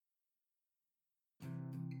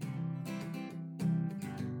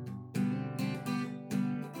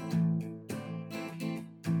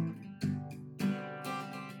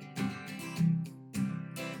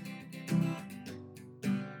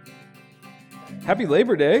Happy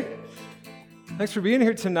Labor Day. Thanks for being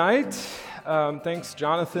here tonight. Thanks,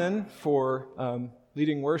 Jonathan, for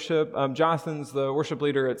leading worship. Jonathan's the worship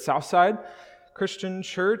leader at Southside Christian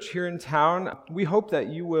Church here in town. We hope that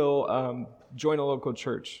you will join a local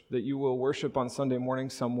church, that you will worship on Sunday morning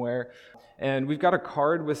somewhere. And we've got a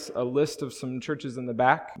card with a list of some churches in the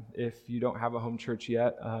back if you don't have a home church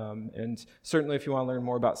yet. And certainly if you want to learn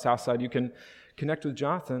more about Southside, you can connect with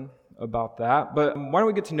Jonathan about that. But why don't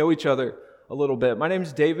we get to know each other a little bit. My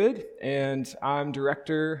name's David, and I'm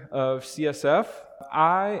director of CSF.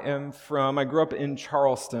 I grew up in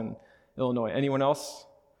Charleston, Illinois. Anyone else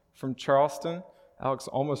from Charleston? Alex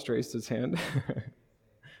almost raised his hand.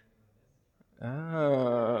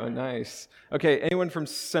 Oh, nice. Okay, anyone from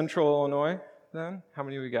Central Illinois then? How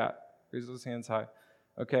many we got? Raise those hands high.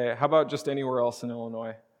 Okay, how about just anywhere else in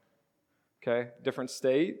Illinois? Okay, different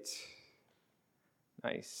state?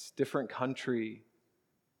 Nice. Different country?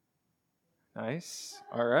 Nice.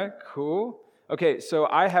 All right, cool. Okay, so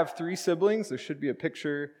I have 3 siblings. There should be a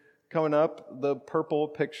picture coming up, the purple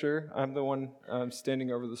picture. I'm the one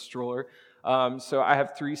standing over the stroller. So I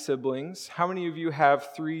have 3 siblings. How many of you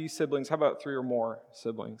have 3 siblings? How about 3 or more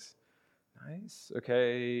siblings? Nice.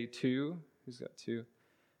 Okay, 2. Who's got 2?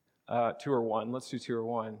 2 or 1. Let's do 2 or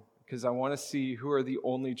 1, because I want to see who are the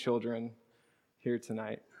only children here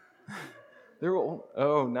tonight.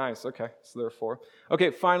 Oh, nice. Okay, so there are 4.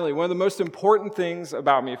 Okay, finally, one of the most important things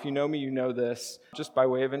about me, if you know me, you know this, just by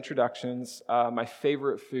way of introductions, my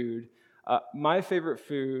favorite food. My favorite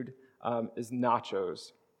food is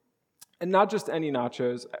nachos. And not just any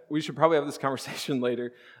nachos. We should probably have this conversation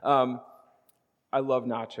later. I love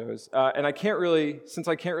nachos. And since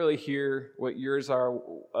I can't really hear what yours are,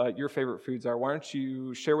 your favorite foods are, why don't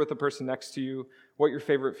you share with the person next to you what your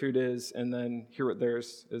favorite food is, and then hear what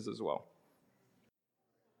theirs is as well.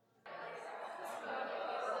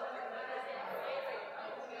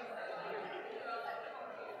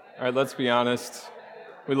 All right, let's be honest.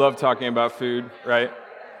 We love talking about food, right?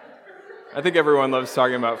 I think everyone loves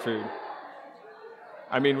talking about food.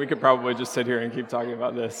 I mean, we could probably just sit here and keep talking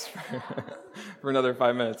about this for another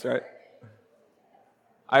 5 minutes, right?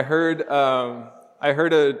 I heard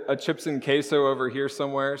a chips and queso over here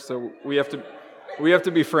somewhere, so we have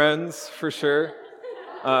to be friends for sure.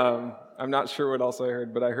 I'm not sure what else I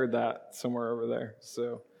heard, but I heard that somewhere over there.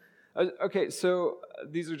 So, okay, so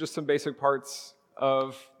these are just some basic parts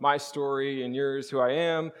of my story and yours, who I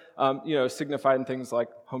am, signified in things like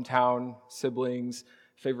hometown, siblings,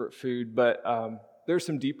 favorite food, but there's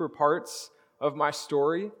some deeper parts of my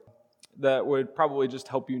story that would probably just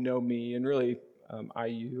help you know me, and really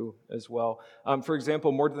you as well. For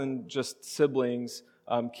example, more than just siblings,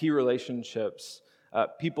 key relationships,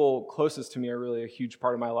 people closest to me are really a huge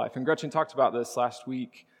part of my life. And Gretchen talked about this last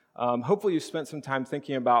week. Hopefully you spent some time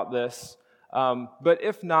thinking about this. But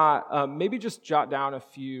if not, maybe just jot down a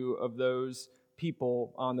few of those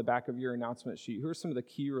people on the back of your announcement sheet. Who are some of the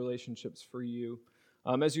key relationships for you?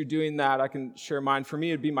 As you're doing that, I can share mine. For me,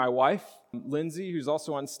 it'd be my wife, Lindsay, who's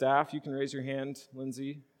also on staff. You can raise your hand,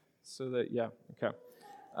 Lindsay, okay.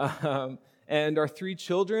 And our 3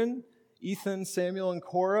 children, Ethan, Samuel, and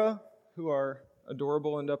Cora, who are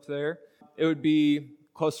adorable and up there. It would be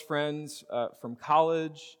close friends from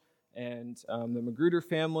college, and the Magruder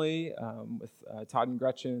family with Todd and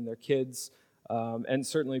Gretchen and their kids, and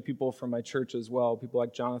certainly people from my church as well, people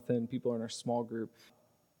like Jonathan, people in our small group.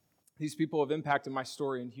 These people have impacted my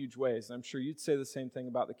story in huge ways, and I'm sure you'd say the same thing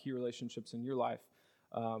about the key relationships in your life.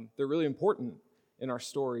 They're really important in our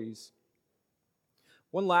stories.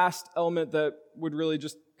 One last element that would really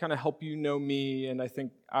just kind of help you know me, and I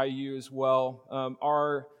think you as well,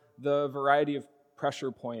 are the variety of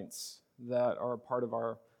pressure points that are a part of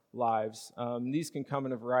our lives. These can come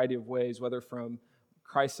in a variety of ways, whether from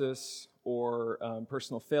crisis or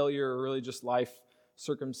personal failure, or really just life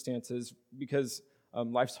circumstances, because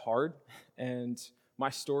life's hard, and my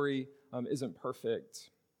story isn't perfect.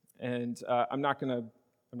 And I'm not gonna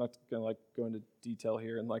go into detail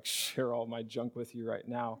here and share all my junk with you right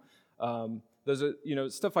now. Those are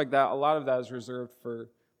stuff like that. A lot of that is reserved for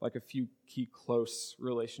a few key close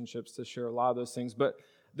relationships to share a lot of those things, but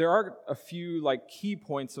there are a few key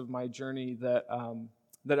points of my journey that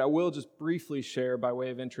I will just briefly share by way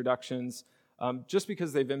of introductions, just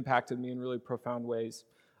because they've impacted me in really profound ways.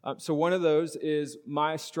 So one of those is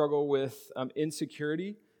my struggle with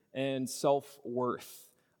insecurity and self-worth.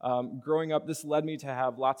 Growing up, this led me to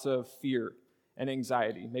have lots of fear and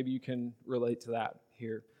anxiety. Maybe you can relate to that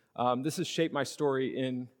here. This has shaped my story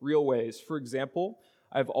in real ways. For example,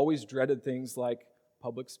 I've always dreaded things like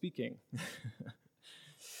public speaking.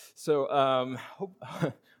 So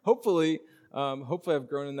hopefully Hopefully I've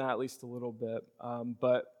grown in that at least a little bit.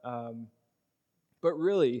 But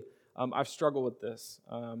really, I've struggled with this.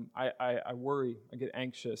 I worry, I get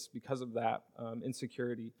anxious because of that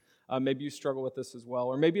insecurity. Maybe you struggle with this as well,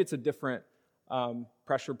 or maybe it's a different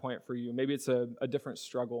pressure point for you. Maybe it's a different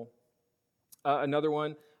struggle. Another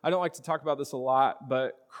one, I don't like to talk about this a lot,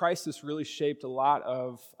 but crisis really shaped a lot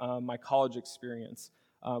of my college experience.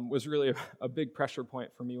 Was really a big pressure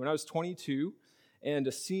point for me. When I was 22 and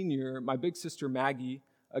a senior, my big sister Maggie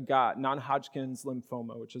got non-Hodgkin's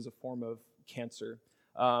lymphoma, which is a form of cancer.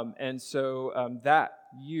 And so that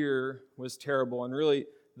year was terrible, and really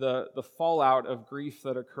the fallout of grief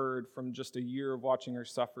that occurred from just a year of watching her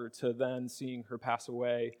suffer to then seeing her pass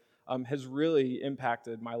away has really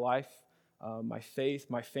impacted my life, my faith,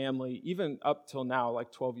 my family, even up till now,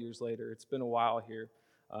 like 12 years later. It's been a while here.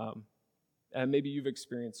 And maybe you've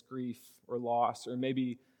experienced grief or loss, or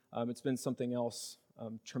maybe it's been something else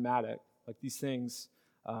traumatic. Like these things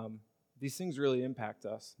really impact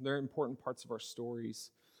us. They're important parts of our stories.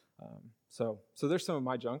 So there's some of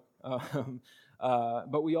my junk.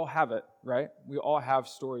 But we all have it, right? We all have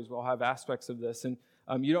stories. We all have aspects of this. And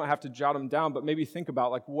you don't have to jot them down, but maybe think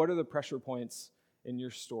about, like, what are the pressure points in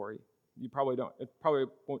your story? You probably don't. It probably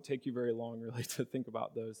won't take you very long, really, to think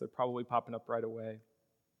about those. They're probably popping up right away.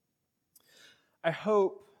 I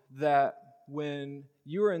hope that when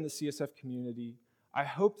you are in the CSF community, I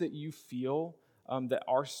hope that you feel that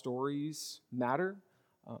our stories matter,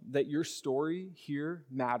 that your story here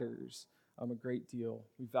matters a great deal.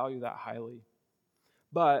 We value that highly.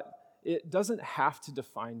 But it doesn't have to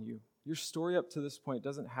define you. Your story up to this point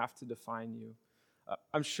doesn't have to define you.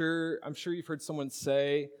 I'm sure you've heard someone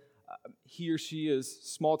say he or she is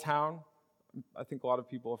small town. I think a lot of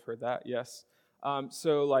people have heard that, yes.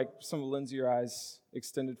 So like some of Lindsay or I's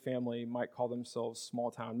extended family might call themselves small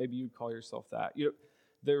town. Maybe you'd call yourself that.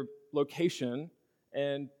 Their location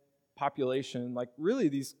and population, like really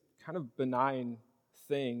these kind of benign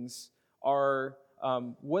things are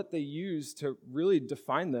what they use to really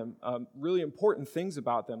define them, really important things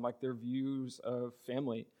about them, like their views of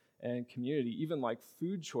family and community, even like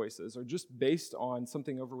food choices, are just based on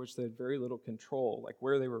something over which they had very little control, like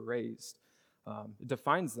where they were raised. It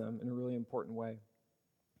defines them in a really important way.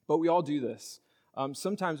 But we all do this.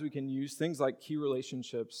 Sometimes we can use things like key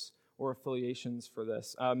relationships or affiliations for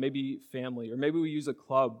this, maybe family, or maybe we use a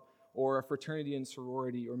club or a fraternity and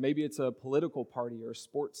sorority, or maybe it's a political party or a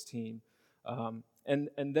sports team. And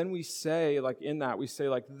then we say, like in that, we say,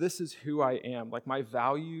 like, this is who I am. Like my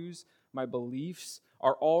values, my beliefs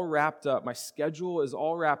are all wrapped up. My schedule is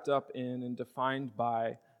all wrapped up in and defined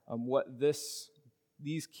by what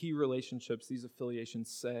these key relationships, these affiliations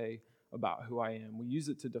say about who I am. We use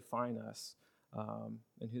it to define us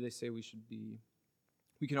and who they say we should be.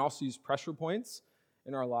 We can also use pressure points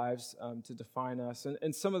in our lives to define us.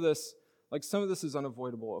 And some of this is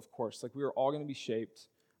unavoidable, of course. Like we are all going to be shaped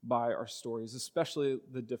by our stories, especially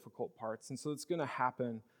the difficult parts. And so it's going to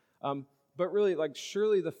happen. But really, like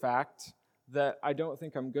surely the fact that I don't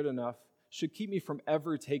think I'm good enough should keep me from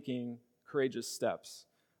ever taking courageous steps.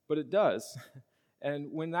 But it does.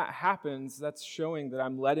 And when that happens, that's showing that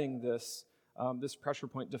I'm letting this pressure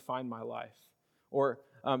point define my life. Or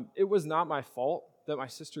it was not my fault that my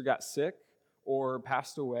sister got sick or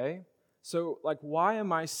passed away. So, like, why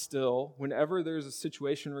am I still, whenever there's a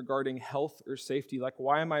situation regarding health or safety, like,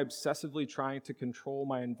 why am I obsessively trying to control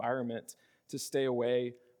my environment to stay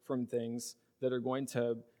away from things that are going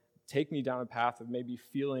to take me down a path of maybe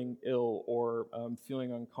feeling ill or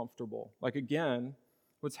feeling uncomfortable? Like, again,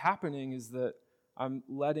 what's happening is that I'm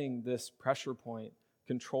letting this pressure point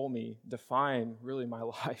control me, define really my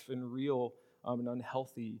life in real and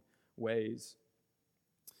unhealthy ways.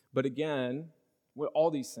 But again, with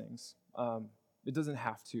all these things, it doesn't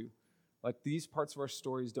have to. Like these parts of our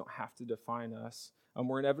stories don't have to define us.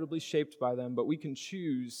 We're inevitably shaped by them, but we can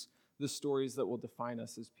choose the stories that will define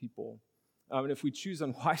us as people. And if we choose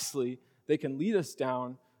unwisely, they can lead us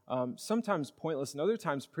down sometimes pointless and other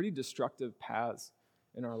times pretty destructive paths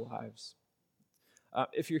in our lives.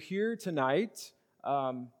 If you're here tonight,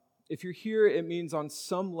 it means on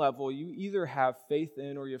some level you either have faith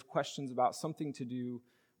in or you have questions about something to do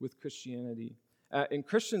with Christianity. And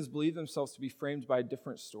Christians believe themselves to be framed by a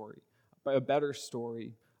different story, by a better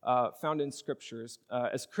story found in Scriptures.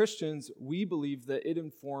 As Christians, we believe that it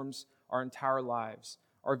informs our entire lives,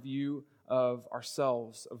 our view of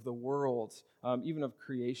ourselves, of the world, even of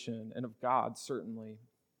creation, and of God, certainly.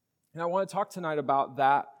 And I want to talk tonight about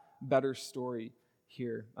that better story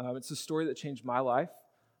here. It's a story that changed my life.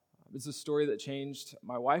 It's a story that changed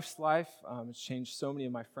my wife's life. It's changed so many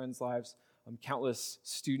of my friends' lives. countless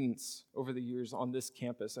students over the years on this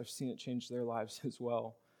campus. I've seen it change their lives as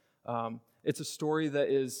well. It's a story that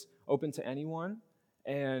is open to anyone,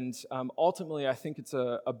 and ultimately I think it's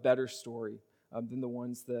a better story than the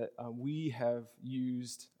ones that we have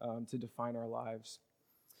used to define our lives.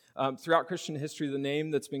 Throughout Christian history, the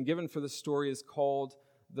name that's been given for this story is called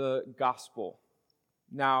the gospel.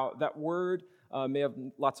 Now, that word may have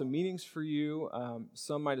lots of meanings for you.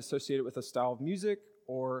 Some might associate it with a style of music,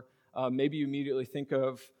 or maybe you immediately think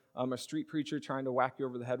of a street preacher trying to whack you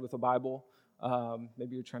over the head with a Bible.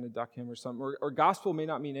 Maybe you're trying to duck him or something. Or gospel may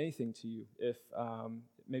not mean anything to you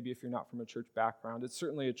maybe if you're not from a church background. It's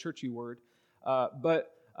certainly a churchy word.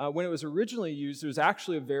 But when it was originally used, it was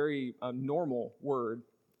actually a very normal word.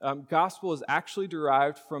 Gospel is actually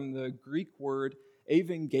derived from the Greek word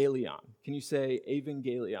evangelion. Can you say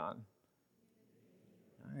evangelion?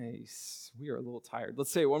 Nice. We are a little tired.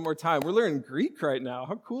 Let's say it one more time. We're learning Greek right now.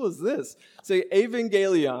 How cool is this? Say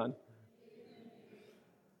evangelion.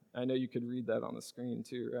 I know you could read that on the screen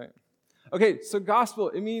too, right? Okay, so gospel,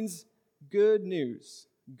 it means good news,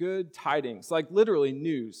 good tidings, like literally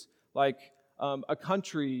news, like a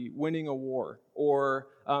country winning a war, or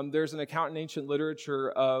there's an account in ancient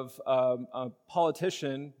literature of a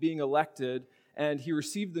politician being elected, and he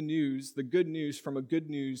received the news, the good news, from a good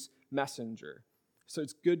news messenger. So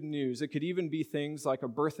it's good news. It could even be things like a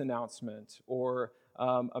birth announcement or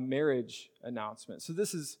a marriage announcement. So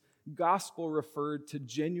this is gospel referred to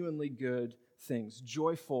genuinely good things,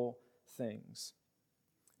 joyful things.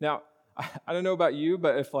 Now, I don't know about you,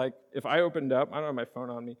 but if I opened up, I don't have my phone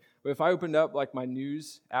on me, but if I opened up like my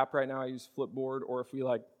news app right now, I use Flipboard, or if we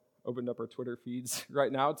like opened up our Twitter feeds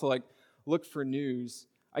right now to like look for news,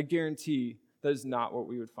 I guarantee that is not what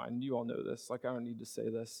we would find. You all know this. Like, I don't need to say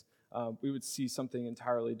this. We would see something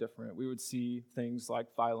entirely different. We would see things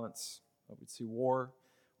like violence. We'd see war.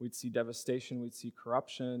 We'd see devastation. We'd see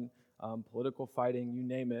corruption, political fighting, you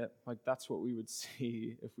name it. Like, that's what we would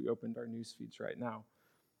see if we opened our news feeds right now.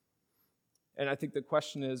 And I think the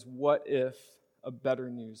question is, what if a better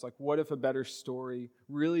news, like what if a better story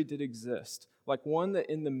really did exist? Like one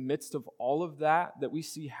that in the midst of all of that we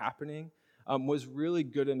see happening was really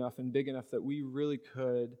good enough and big enough that we really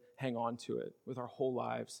could hang on to it with our whole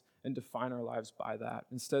lives and define our lives by that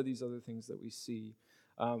instead of these other things that we see.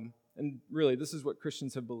 And really, this is what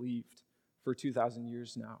Christians have believed for 2,000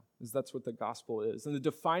 years now, is that's what the gospel is. And the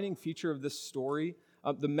defining feature of this story,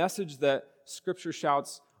 the message that Scripture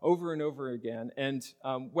shouts over and over again, and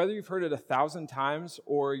whether you've heard it 1,000 times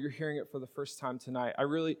or you're hearing it for the first time tonight, I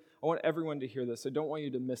want everyone to hear this. I don't want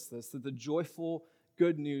you to miss this, that the joyful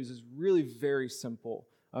good news is really very simple.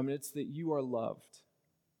 It's that you are loved.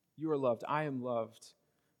 You are loved. I am loved.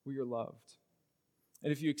 We are loved.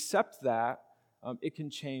 And if you accept that, it can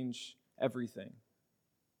change everything.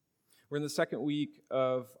 We're in the second week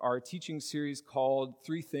of our teaching series called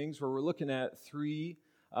 3 Things, where we're looking at 3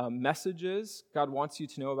 messages God wants you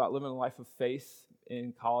to know about living a life of faith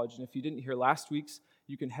in college. And if you didn't hear last week's,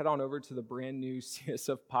 you can head on over to the brand new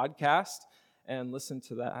CSF podcast and listen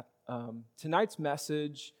to that. Tonight's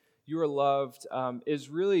message, You Are Loved, is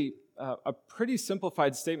really a pretty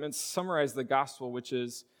simplified statement to summarize the gospel, which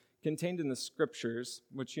is contained in the scriptures,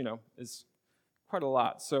 which, is quite a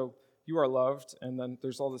lot. So you are loved, and then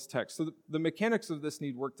there's all this text. So the mechanics of this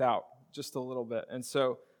need worked out just a little bit. And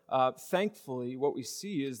so thankfully, what we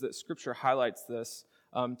see is that Scripture highlights this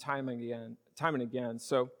time and again.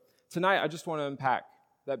 So tonight, I just want to unpack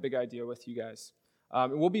that big idea with you guys.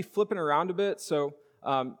 And we'll be flipping around a bit, so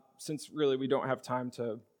since really we don't have time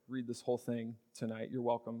to read this whole thing tonight, you're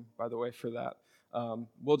welcome, by the way, for that.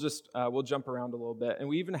 We'll jump around a little bit. And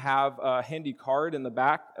we even have a handy card in the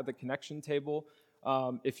back at the connection table.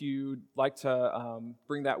 If you'd like to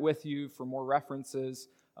bring that with you for more references,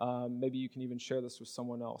 maybe you can even share this with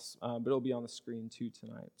someone else. But it'll be on the screen too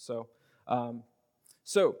tonight. So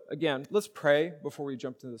again, let's pray before we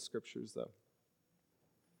jump into the scriptures, though.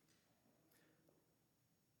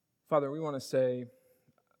 Father, we want to say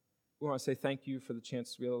thank you for the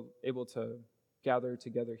chance to be able to gather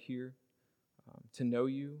together here, to know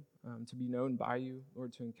you, to be known by you,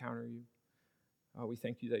 Lord, to encounter you. We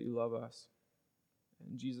thank you that you love us.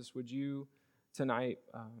 And Jesus, would you tonight,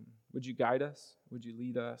 would you guide us? Would you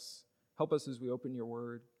lead us? Help us as we open your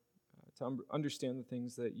word to understand the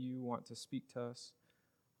things that you want to speak to us.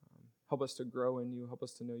 Help us to grow in you. Help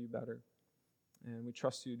us to know you better. And we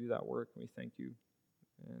trust you to do that work, and we thank you.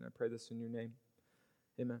 And I pray this in your name.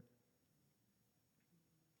 Amen.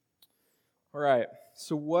 All right,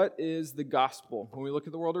 so what is the gospel? When we look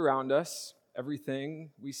at the world around us, everything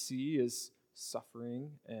we see is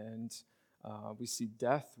suffering, and we see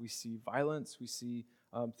death, we see violence, we see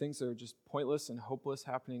things that are just pointless and hopeless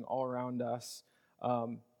happening all around us.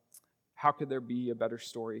 How could there be a better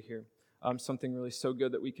story here? Something really so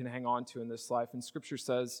good that we can hang on to in this life. And Scripture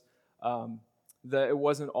says that it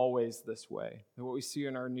wasn't always this way. And what we see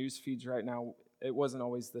in our news feeds right now, it wasn't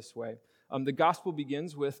always this way. The gospel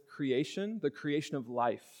begins with creation, the creation of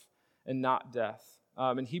life, and not death.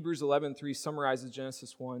 And Hebrews 11:3 summarizes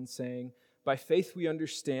Genesis 1, saying, "By faith we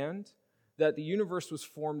understand that the universe was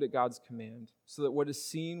formed at God's command, so that what is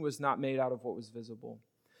seen was not made out of what was visible."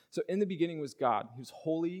 So in the beginning was God. He was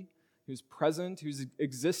holy, he was present, he was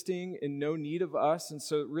existing in no need of us. And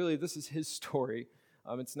so really this is his story.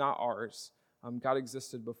 It's not ours. God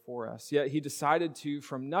existed before us. Yet he decided to,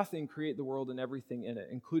 from nothing, create the world and everything in it,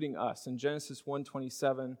 including us. In Genesis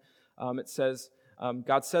 1:27, it says,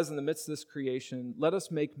 God says in the midst of this creation, "Let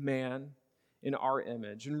us make man in our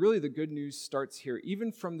image." And really the good news starts here.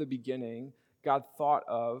 Even from the beginning, God thought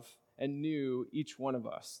of and knew each one of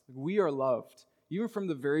us. We are loved. Even from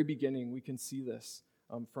the very beginning, we can see this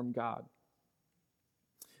from God.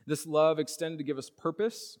 This love extended to give us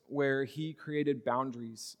purpose, where he created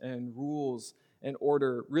boundaries and rules and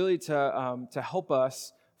order, really to help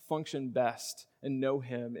us function best and know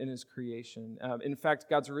him in his creation. In fact,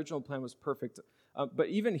 God's original plan was perfect. But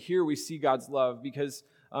even here we see God's love, because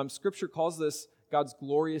Scripture calls this God's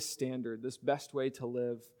glorious standard, this best way to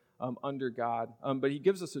live under God. But he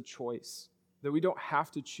gives us a choice, that we don't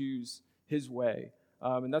have to choose his way.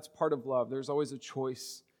 And that's part of love. There's always a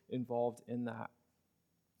choice involved in that.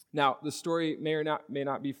 Now, the story may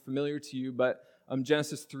not be familiar to you, but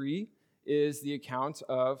Genesis 3 is the account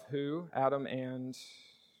of who? Adam and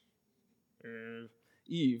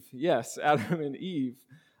Eve. Yes, Adam and Eve.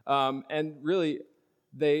 And really,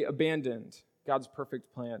 they abandoned God's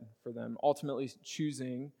perfect plan for them, ultimately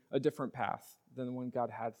choosing a different path than the one God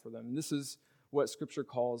had for them. And this is what Scripture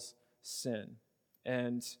calls sin.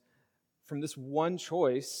 And from this one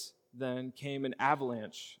choice, then came an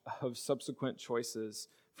avalanche of subsequent choices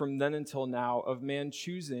from then until now of man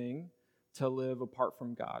choosing to live apart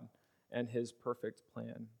from God and his perfect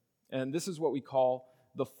plan. And this is what we call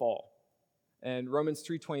the fall. And Romans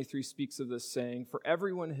 3:23 speaks of this, saying, "For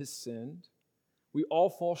everyone has sinned, we all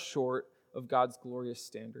fall short of God's glorious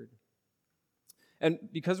standard."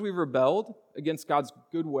 And because we've rebelled against God's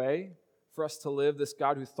good way for us to live, this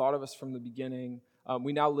God who thought of us from the beginning,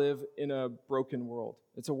 we now live in a broken world.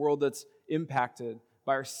 It's a world that's impacted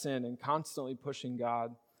by our sin and constantly pushing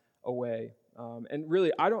God away. And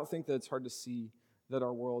really, I don't think that it's hard to see that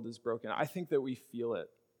our world is broken. I think that we feel it.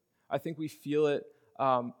 I think we feel it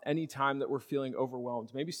any time that we're feeling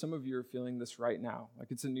overwhelmed. Maybe some of you are feeling this right now.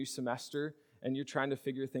 Like it's a new semester and you're trying to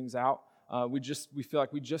figure things out. We feel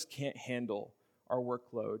like we just can't handle our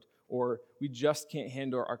workload, or we just can't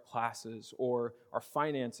handle our classes or our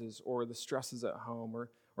finances or the stresses at home, or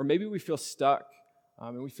maybe we feel stuck.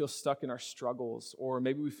 And we feel stuck in our struggles, or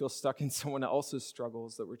maybe we feel stuck in someone else's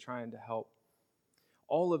struggles that we're trying to help.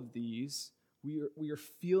 All of these, we are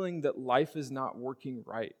feeling that life is not working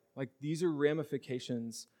right. Like these are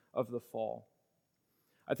ramifications of the fall.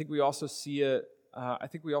 I think we also see it. I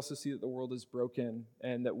think we also see that the world is broken,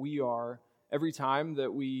 and that we are, every time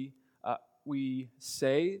that we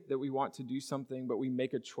say that we want to do something, but we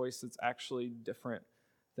make a choice that's actually different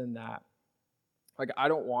than that. I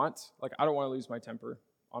don't want to lose my temper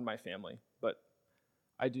on my family, but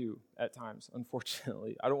I do at times,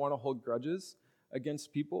 unfortunately. I don't want to hold grudges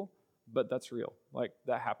against people, but that's real.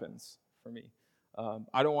 That happens for me.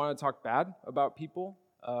 I don't want to talk bad about people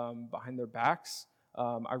behind their backs.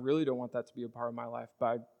 I really don't want that to be a part of my life, but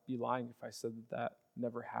I'd be lying if I said that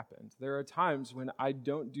never happened. There are times when I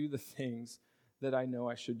don't do the things that I know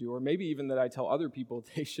I should do, or maybe even that I tell other people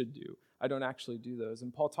they should do. I don't actually do those.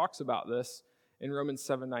 And Paul talks about this in Romans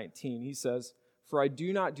 7:19. He says, "For I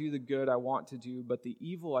do not do the good I want to do, but the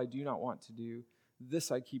evil I do not want to do, this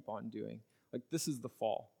I keep on doing." This is the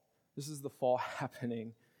fall. This is the fall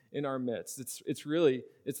happening in our midst. It's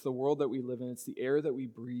the world that we live in. It's the air that we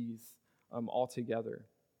breathe all together.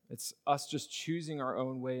 It's us just choosing our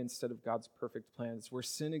own way instead of God's perfect plan. It's where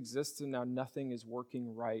sin exists and now nothing is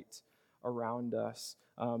working right around us.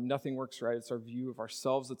 Nothing works right. It's our view of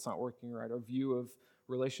ourselves that's not working right. Our view of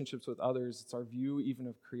relationships with others. It's our view even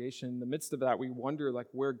of creation. In the midst of that, we wonder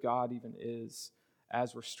where God even is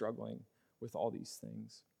as we're struggling with all these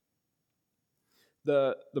things.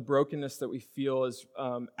 The brokenness that we feel is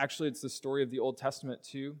actually it's the story of the Old Testament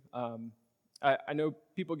too. I know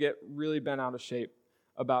people get really bent out of shape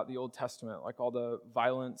about the Old Testament, all the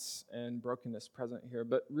violence and brokenness present here.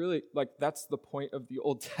 But really, that's the point of the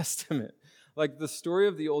Old Testament. The story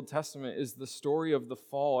of the Old Testament is the story of the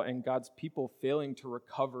fall and God's people failing to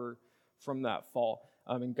recover from that fall.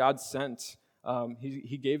 And God sent,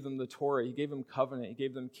 he gave them the Torah, he gave them covenant, he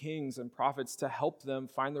gave them kings and prophets to help them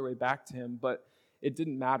find their way back to him. But it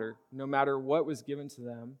didn't matter. No matter what was given to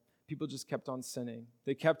them, people just kept on sinning.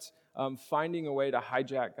 They kept finding a way to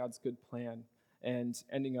hijack God's good plan and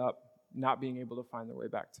ending up not being able to find their way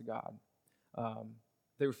back to God.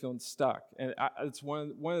 They were feeling stuck. And it's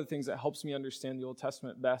one of the things that helps me understand the Old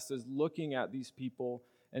Testament best is looking at these people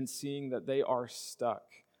and seeing that they are stuck.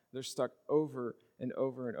 They're stuck over and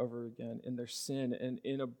over and over again in their sin and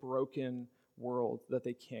in a broken world that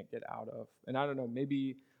they can't get out of. And I don't know,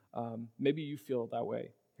 maybe you feel that way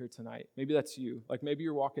here tonight. Maybe that's you. Like maybe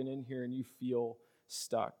you're walking in here and you feel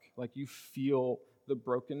stuck. Like you feel the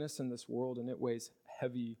brokenness in this world and it weighs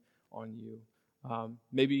heavy on you.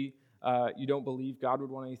 Maybe you don't believe God would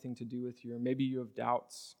want anything to do with you, or maybe you have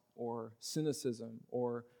doubts or cynicism,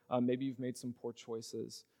 or maybe you've made some poor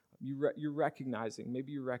choices. You're recognizing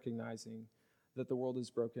that the world is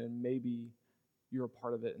broken, and maybe you're a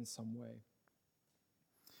part of it in some way.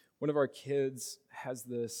 One of our kids has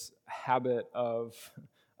this habit of,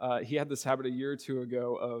 he had this habit a year or two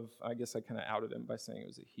ago of, I guess I kind of outed him by saying it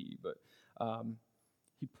was a he, but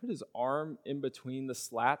he put his arm in between the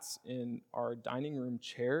slats in our dining room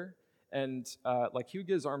chair, and he would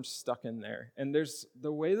get his arm stuck in there. And there's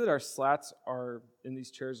the way that our slats are in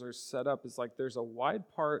these chairs are set up is like there's a wide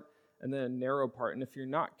part and then a narrow part. And if you're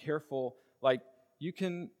not careful, you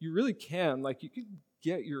really can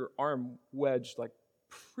get your arm wedged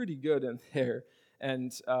pretty good in there.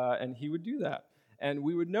 And he would do that. And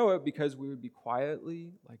we would know it because we would be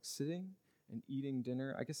quietly sitting and eating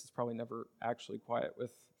dinner. I guess it's probably never actually quiet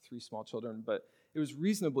with 3 small children, but it was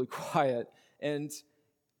reasonably quiet. And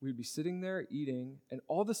we'd be sitting there eating, and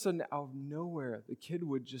all of a sudden, out of nowhere, the kid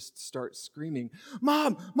would just start screaming,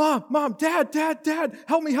 Mom, Dad,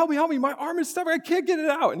 help me, my arm is stuck, I can't get it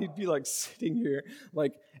out. And he'd be sitting here,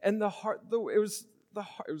 and it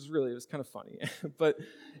was kind of funny, but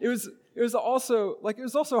it was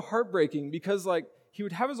also heartbreaking because he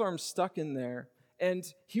would have his arm stuck in there, and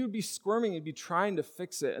he would be squirming, he'd be trying to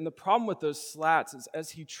fix it. And the problem with those slats is as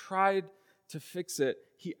he tried to fix it,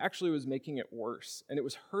 he actually was making it worse, and it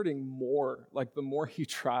was hurting more, the more he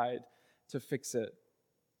tried to fix it.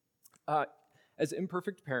 As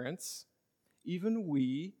imperfect parents, even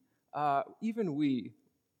we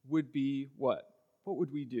would be what? What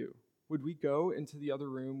would we do? Would we go into the other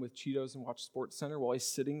room with Cheetos and watch SportsCenter while he's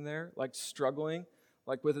sitting there, struggling,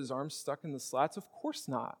 with his arms stuck in the slats? Of course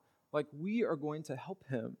not. We are going to help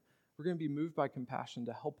him. We're going to be moved by compassion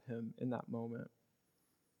to help him in that moment.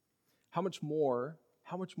 How much more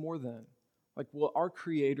then? Will our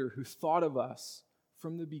Creator who thought of us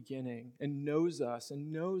from the beginning and knows us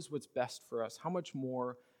and knows what's best for us, how much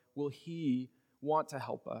more will He want to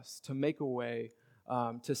help us, to make a way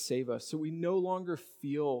to save us so we no longer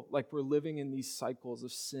feel like we're living in these cycles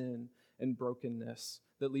of sin and brokenness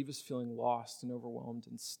that leave us feeling lost and overwhelmed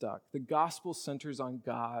and stuck? The gospel centers on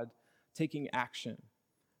God taking action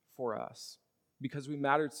for us. Because we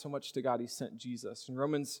mattered so much to God, He sent Jesus. And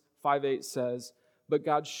Romans 5:8 says, but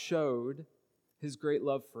God showed His great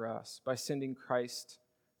love for us by sending Christ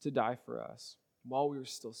to die for us while we were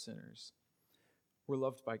still sinners. We're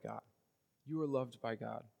loved by God. You are loved by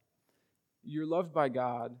God. You're loved by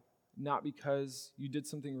God not because you did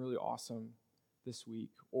something really awesome this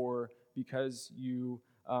week, or because you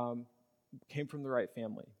came from the right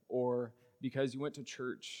family, or because you went to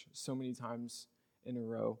church so many times in a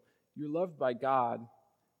row. You're loved by God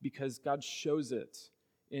because God shows it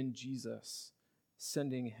in Jesus,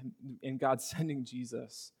 God sending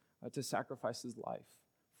Jesus to sacrifice His life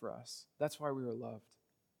for us. That's why we were loved.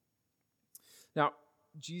 Now,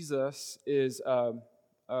 Jesus is a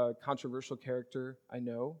controversial character, I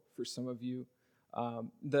know, for some of you.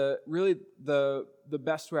 The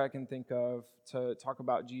best way I can think of to talk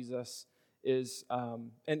about Jesus is,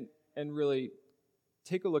 and really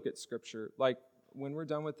take a look at Scripture. When we're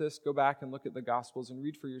done with this, go back and look at the Gospels and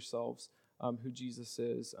read for yourselves who Jesus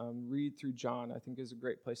is. Read through John, I think, is a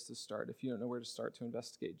great place to start if you don't know where to start to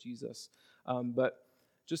investigate Jesus. But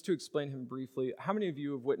just to explain Him briefly, how many of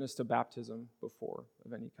you have witnessed a baptism before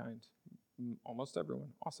of any kind? Almost everyone.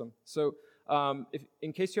 Awesome. So if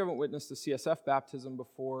in case you haven't witnessed a CSF baptism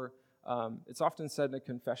before, it's often said in a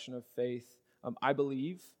confession of faith, I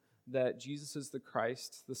believe that Jesus is the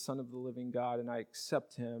Christ, the Son of the living God, and I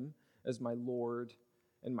accept Him as my Lord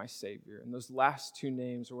and my Savior. And those last 2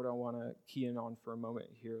 names are what I want to key in on for a moment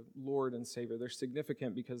here, Lord and Savior. They're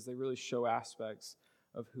significant because they really show aspects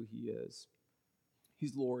of who He is.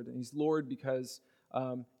 He's Lord, and He's Lord because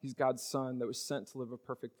He's God's Son that was sent to live a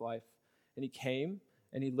perfect life. And He came,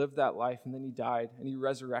 and He lived that life, and then He died, and He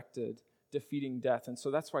resurrected defeating death. And so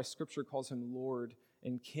that's why Scripture calls him Lord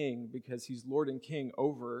and King, because he's Lord and King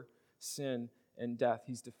over sin and death.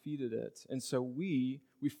 He's defeated it. And so we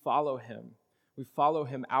follow him. We follow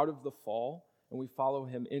him out of the fall, and we follow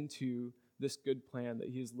him into this good plan that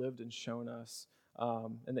he has lived and shown us,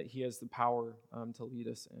 and that he has the power to lead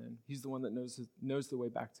us in. He's the one that knows the way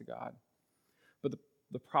back to God. But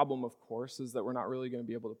the problem, of course, is that we're not really going to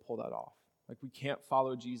be able to pull that off. Like, we can't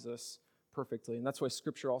follow Jesus perfectly. And that's why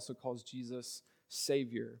Scripture also calls Jesus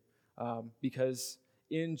Savior, because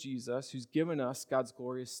in Jesus, who's given us God's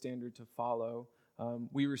glorious standard to follow,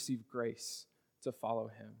 we receive grace to follow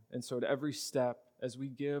him. And so at every step, as we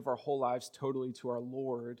give our whole lives totally to our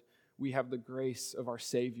Lord, we have the grace of our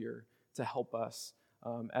Savior to help us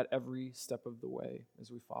at every step of the way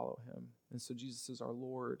as we follow him. And so Jesus is our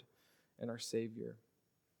Lord and our Savior.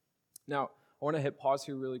 Now, I want to hit pause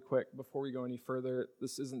here really quick before we go any further.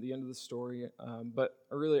 This isn't the end of the story, but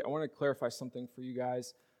I want to clarify something for you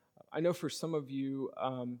guys. I know for some of you,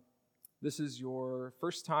 this is your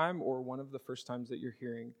first time or one of the first times that you're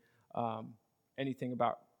hearing anything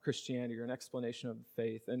about Christianity or an explanation of the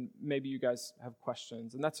faith, and maybe you guys have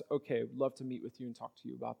questions, and that's okay. We'd love to meet with you and talk to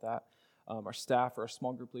you about that. Our staff or our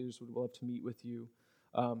small group leaders would love to meet with you.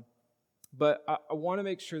 But I want to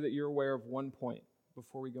make sure that you're aware of one point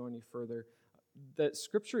before we go any further, that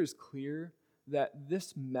Scripture is clear that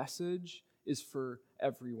this message is for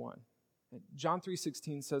everyone. John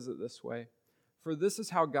 3:16 says it this way: "For this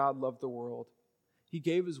is how God loved the world. He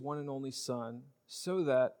gave his one and only Son, so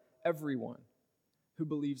that everyone who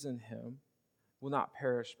believes in him will not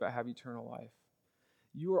perish but have eternal life."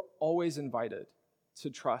 You are always invited to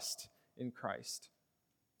trust in Christ.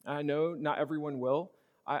 I know not everyone will.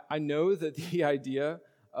 I know that the idea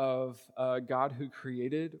of a God who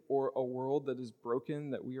created, or a world that is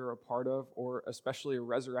broken that we are a part of, or especially a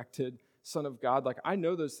resurrected Son of God, like, I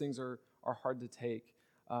know those things are hard to take.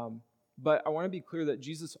 But I want to be clear that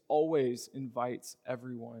Jesus always invites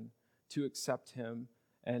everyone to accept him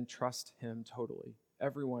and trust him totally.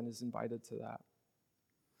 Everyone is invited to that.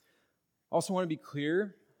 I also want to be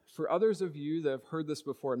clear, for others of you that have heard this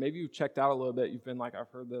before, and maybe you've checked out a little bit, you've been like, I've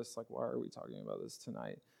heard this, like, why are we talking about this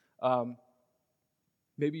tonight?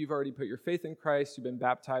 Maybe you've already put your faith in Christ, you've been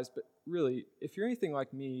baptized, but really, if you're anything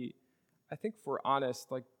like me, I think if we're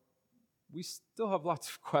honest, like, we still have lots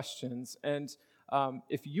of questions. And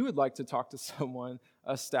if you would like to talk to someone,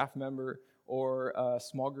 a staff member or a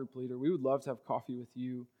small group leader, we would love to have coffee with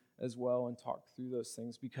you as well and talk through those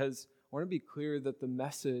things, because I want to be clear that the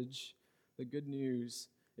message, the good news,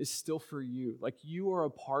 is still for you. Like, you are a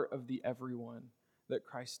part of the everyone that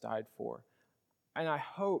Christ died for. And I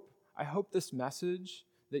hope this message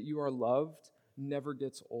that you are loved never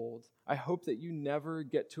gets old. I hope that you never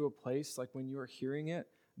get to a place, like, when you are hearing it,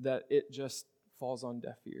 that it just falls on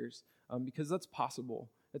deaf ears, because that's possible.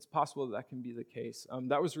 It's possible that can be the case.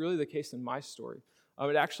 That was really the case in my story.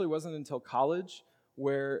 It actually wasn't until college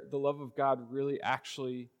where the love of God really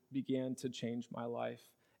actually began to change my life.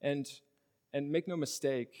 And make no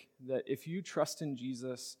mistake that if you trust in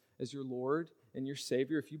Jesus as your Lord and your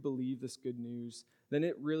Savior, if you believe this good news, then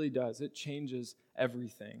it really does. It changes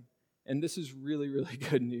everything. And this is really, really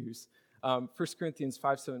good news. 1 Corinthians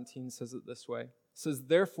 5:17 says it this way. It says,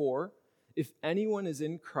 "Therefore, if anyone is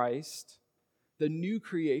in Christ, the new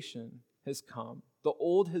creation has come. The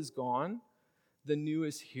old has gone, the new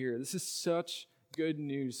is here." This is such good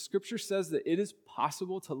news. Scripture says that it is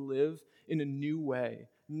possible to live in a new way,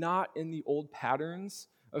 not in the old patterns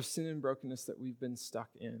of sin and brokenness that we've been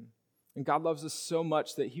stuck in. And God loves us so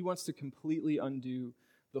much that he wants to completely undo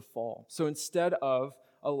the fall. So instead of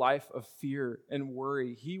a life of fear and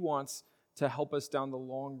worry, he wants to help us down the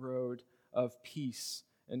long road of peace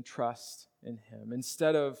and trust in him.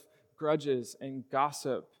 Instead of grudges and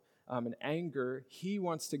gossip and anger, he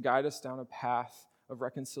wants to guide us down a path of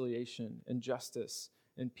reconciliation and justice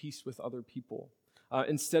and peace with other people.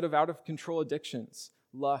 Instead of out-of-control addictions,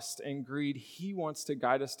 lust and greed, he wants to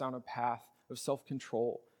guide us down a path of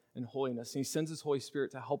self-control and holiness. And he sends his Holy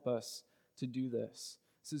Spirit to help us to do this.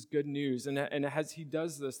 This is good news. And as he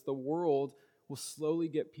does this, the world will slowly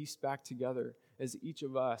get pieced back together as each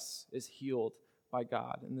of us is healed by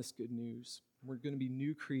God in this good news. We're going to be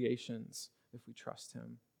new creations if we trust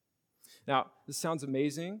him. Now, this sounds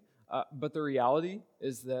amazing, but the reality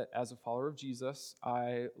is that as a follower of Jesus,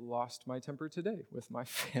 I lost my temper today with my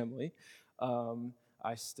family.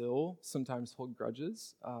 I still sometimes hold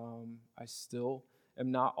grudges. I still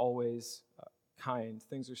am not always kind.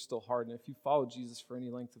 Things are still hard. And if you follow Jesus for any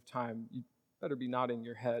length of time, you better be nodding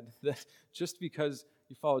your head that just because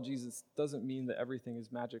you follow Jesus doesn't mean that everything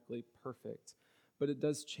is magically perfect, but it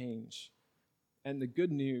does change. And the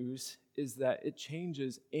good news is that it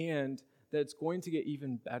changes and that it's going to get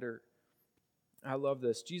even better. I love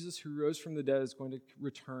this. Jesus, who rose from the dead, is going to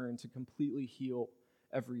return to completely heal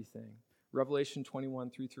everything. Revelation 21,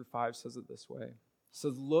 3-5 says it this way. It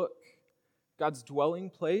says, "Look, God's dwelling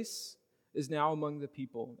place is now among the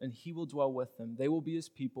people, and he will dwell with them. They will be his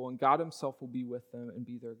people, and God himself will be with them and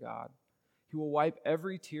be their God. He will wipe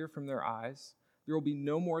every tear from their eyes. There will be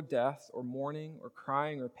no more death or mourning or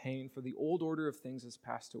crying or pain, for the old order of things has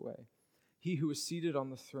passed away. He who was seated on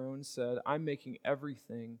the throne said, 'I'm making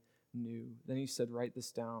everything new.' Then he said, 'Write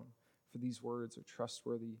this down, for these words are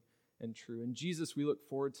trustworthy and true.'" In Jesus, we look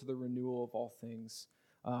forward to the renewal of all things,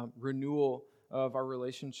 renewal of our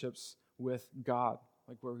relationships with God,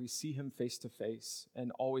 like where we see him face to face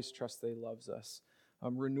and always trust that he loves us.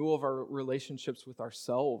 Renewal of our relationships with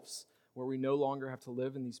ourselves, where we no longer have to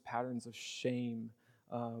live in these patterns of shame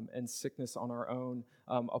and sickness on our own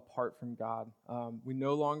apart from God. We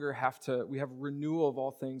no longer we have renewal of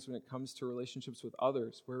all things when it comes to relationships with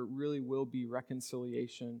others, where it really will be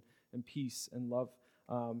reconciliation and peace and love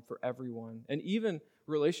for everyone. And even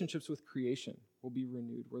relationships with creation will be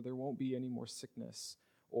renewed, where there won't be any more sickness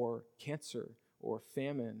or cancer or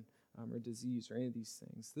famine or disease or any of these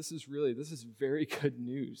things. This is very good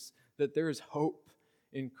news, that there is hope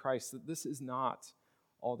in Christ, that this is not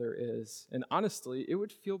all there is. And honestly, it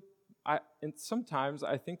would feel, and sometimes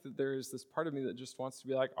I think that there is this part of me that just wants to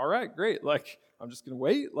be like, all right, great, like, I'm just going to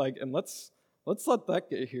wait, like, and let's let that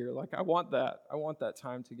get here. Like, I want that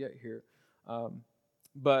time to get here.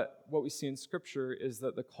 But what we see in Scripture is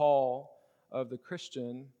that the call of the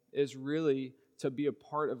Christian is really to be a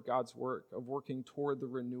part of God's work, of working toward the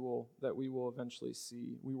renewal that we will eventually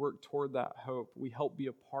see. We work toward that hope. We help be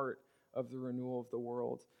a part of the renewal of the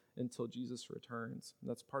world until Jesus returns. And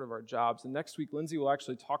that's part of our jobs. And next week, Lindsay will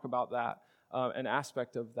actually talk about that, an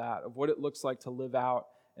aspect of that, of what it looks like to live out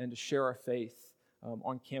and to share our faith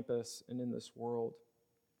on campus and in this world.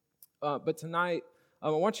 But tonight, I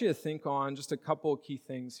want you to think on just a couple of key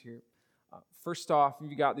things here. First off,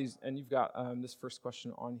 you've got this first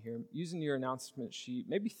question on here. Using your announcement sheet,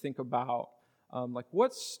 maybe think about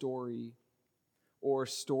what story or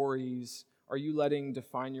stories are you letting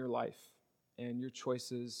define your life and your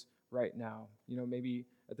choices right now? Maybe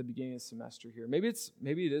at the beginning of the semester here. Maybe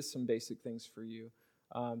it is some basic things for you.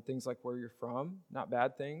 Things like where you're from, not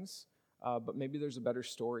bad things, but maybe there's a better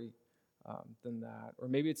story than that. Or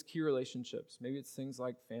maybe it's key relationships. Maybe it's things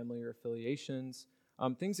like family or affiliations.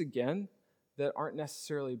 Things, again, that aren't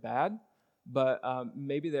necessarily bad, but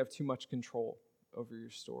maybe they have too much control over your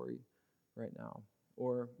story right now.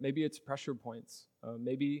 Or maybe it's pressure points.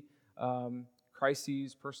 Maybe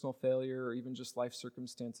crises, personal failure, or even just life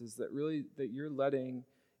circumstances that you're letting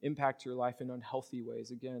impact your life in unhealthy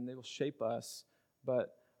ways. Again, they will shape us,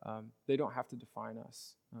 but they don't have to define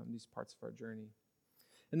us, these parts of our journey.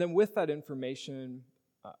 And then with that information,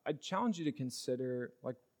 I'd challenge you to consider,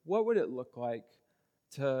 what would it look like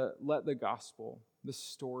to let the gospel, the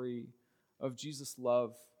story of Jesus'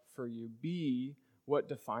 love for you, be what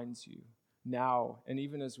defines you now, and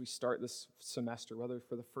even as we start this semester, whether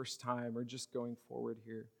for the first time or just going forward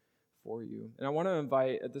here for you. And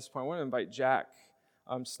at this point, I want to invite Jack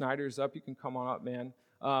Snyders up. You can come on up, man.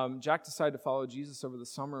 Jack decided to follow Jesus over the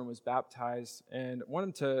summer and was baptized. And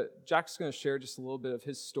Jack's going to share just a little bit of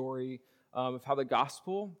his story of how the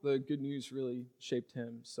gospel, the good news, really shaped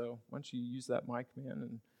him. So why don't you use that mic,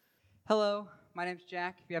 man? Hello, my name's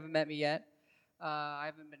Jack, if you haven't met me yet. I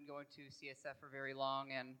haven't been going to CSF for very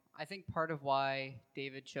long, and I think part of why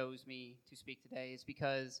David chose me to speak today is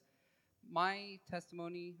because my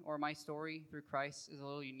testimony or my story through Christ is a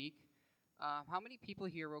little unique. How many people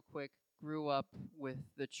here, real quick, grew up with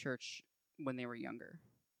the church when they were younger?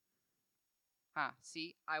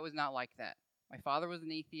 See, I was not like that. My father was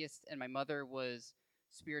an atheist, and my mother was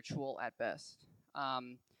spiritual at best.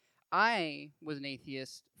 I was an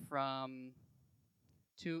atheist from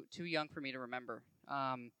too young for me to remember.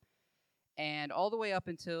 And all the way up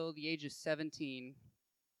until the age of 17,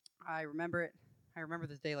 I remember it. I remember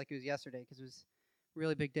this day like it was yesterday because it was a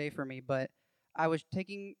really big day for me. But it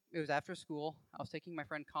was after school. I was taking my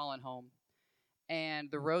friend Colin home. And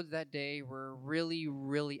the roads that day were really,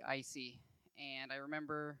 really icy. And I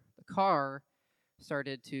remember the car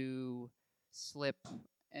started to slip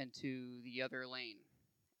into the other lane.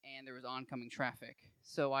 And there was oncoming traffic.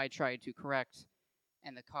 So I tried to correct,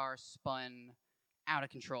 and the car spun out of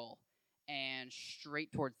control and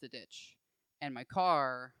straight towards the ditch. And my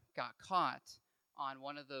car got caught on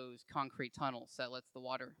one of those concrete tunnels that lets the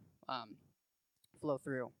water flow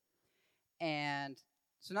through. And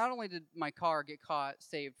so not only did my car get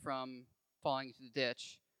saved from falling into the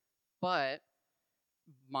ditch, but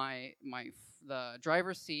the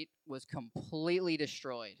driver's seat was completely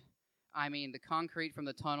destroyed. I mean, the concrete from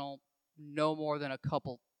the tunnel no more than a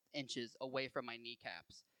couple inches away from my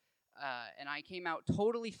kneecaps. And I came out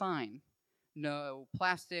totally fine. No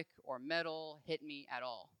plastic or metal hit me at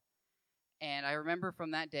all. And I remember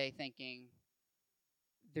from that day thinking,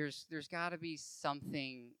 there's got to be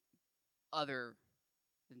something other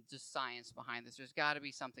than just science behind this. There's got to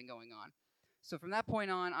be something going on. So from that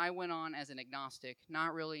point on, I went on as an agnostic,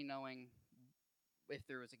 not really knowing if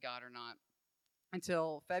there was a God or not.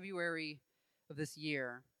 Until February of this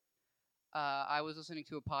year, I was listening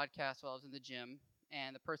to a podcast while I was in the gym,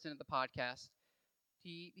 and the person at the podcast,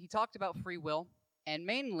 he talked about free will, and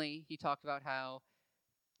mainly he talked about how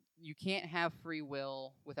you can't have free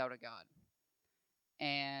will without a God.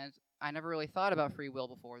 And I never really thought about free will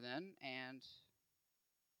before then, and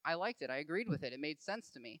I liked it. I agreed with it. It made sense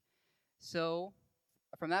to me. So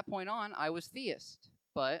from that point on, I was theist,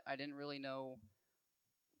 but I didn't really know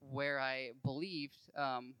where I believed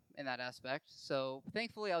in that aspect. So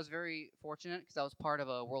thankfully, I was very fortunate because I was part of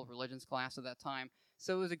a world religions class at that time.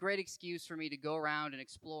 So it was a great excuse for me to go around and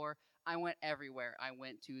explore. I went everywhere. I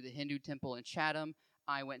went to the Hindu temple in Chatham.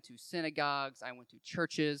 I went to synagogues. I went to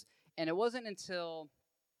churches. And it wasn't until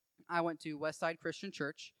I went to Westside Christian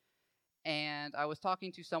Church, and I was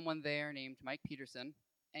talking to someone there named Mike Peterson,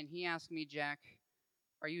 and he asked me, Jack,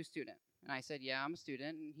 are you a student? And I said, yeah, I'm a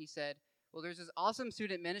student. And he said, well, there's this awesome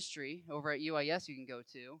student ministry over at UIS you can go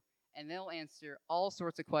to, and they'll answer all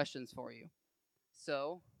sorts of questions for you.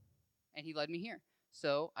 So, and he led me here.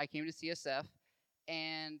 So I came to CSF,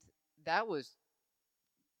 and that was,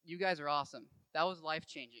 you guys are awesome. That was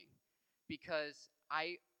life-changing because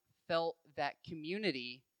I felt that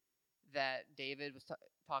community that David was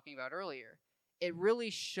talking about earlier. It really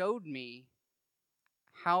showed me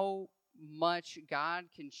how much God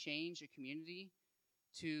can change a community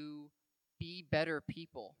to be better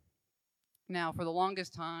people. Now, for the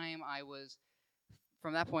longest time,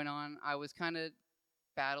 from that point on, I was kind of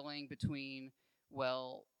battling between,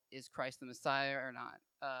 well, is Christ the Messiah or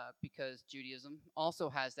not? Because Judaism also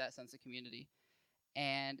has that sense of community.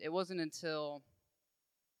 And it wasn't until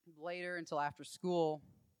later, until after school,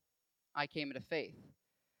 I came into faith.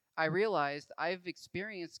 I realized I've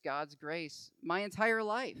experienced God's grace my entire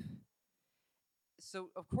life. So,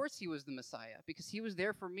 of course, he was the Messiah because he was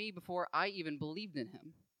there for me before I even believed in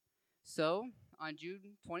him. So, on June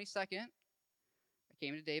 22nd, I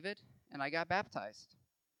came to David and I got baptized.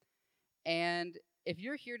 And if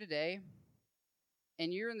you're here today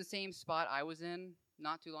and you're in the same spot I was in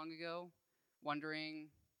not too long ago, wondering,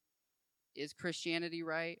 is Christianity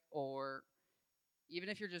right? Or even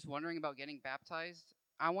if you're just wondering about getting baptized,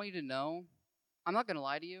 I want you to know, I'm not going to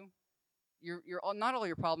lie to you. Not all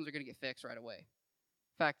your problems are going to get fixed right away.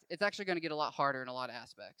 In fact, it's actually going to get a lot harder in a lot of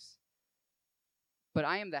aspects. But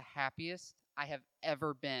I am the happiest I have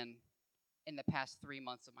ever been in the past 3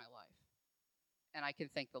 months of my life. And I can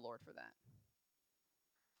thank the Lord for that.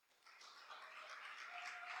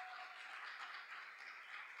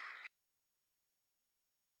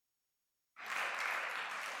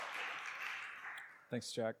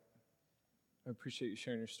 Thanks, Jack. I appreciate you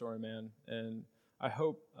sharing your story, man. And I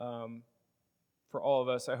hope for all of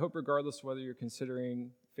us, I hope regardless of whether you're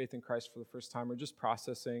considering faith in Christ for the first time or just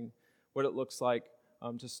processing what it looks like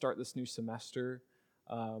to start this new semester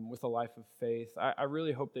with a life of faith, I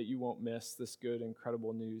really hope that you won't miss this good,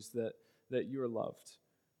 incredible news that you are loved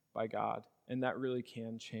by God. And that really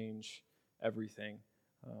can change everything,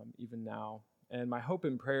 even now. And my hope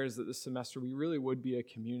and prayer is that this semester we really would be a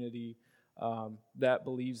community that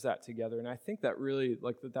believes that together. And I think that really,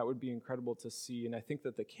 that would be incredible to see. And I think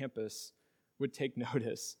that the campus would take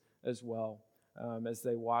notice as well as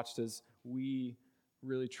they watched as we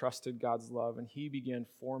really trusted God's love and he began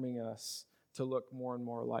forming us to look more and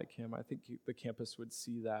more like him. I think the campus would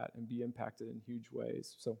see that and be impacted in huge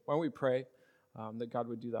ways. So why don't we pray that God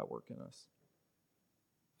would do that work in us.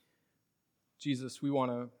 Jesus, we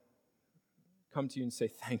want to come to you and say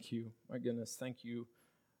thank you. My goodness, thank you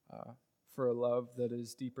for a love that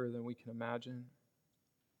is deeper than we can imagine.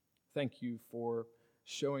 Thank you for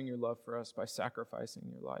showing your love for us by sacrificing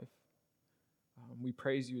your life. We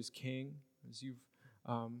praise you as King, as you've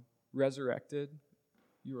resurrected.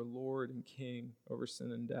 You are Lord and King over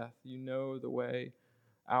sin and death. You know the way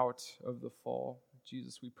out of the fall.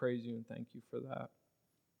 Jesus, we praise you and thank you for that.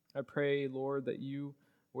 I pray, Lord, that you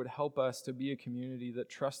would help us to be a community that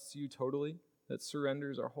trusts you totally, that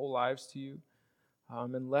surrenders our whole lives to you,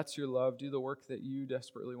 and lets your love do the work that you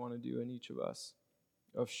desperately want to do in each of us,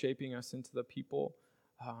 of shaping us into the people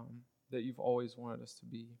that you've always wanted us to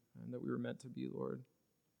be and that we were meant to be, Lord.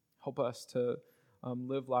 Help us to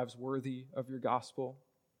live lives worthy of your gospel.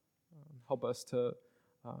 Help us to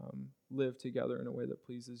live together in a way that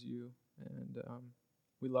pleases you. And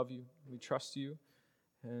we love you. We trust you.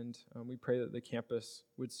 And we pray that the campus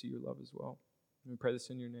would see your love as well. And we pray this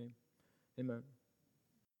in your name. Amen.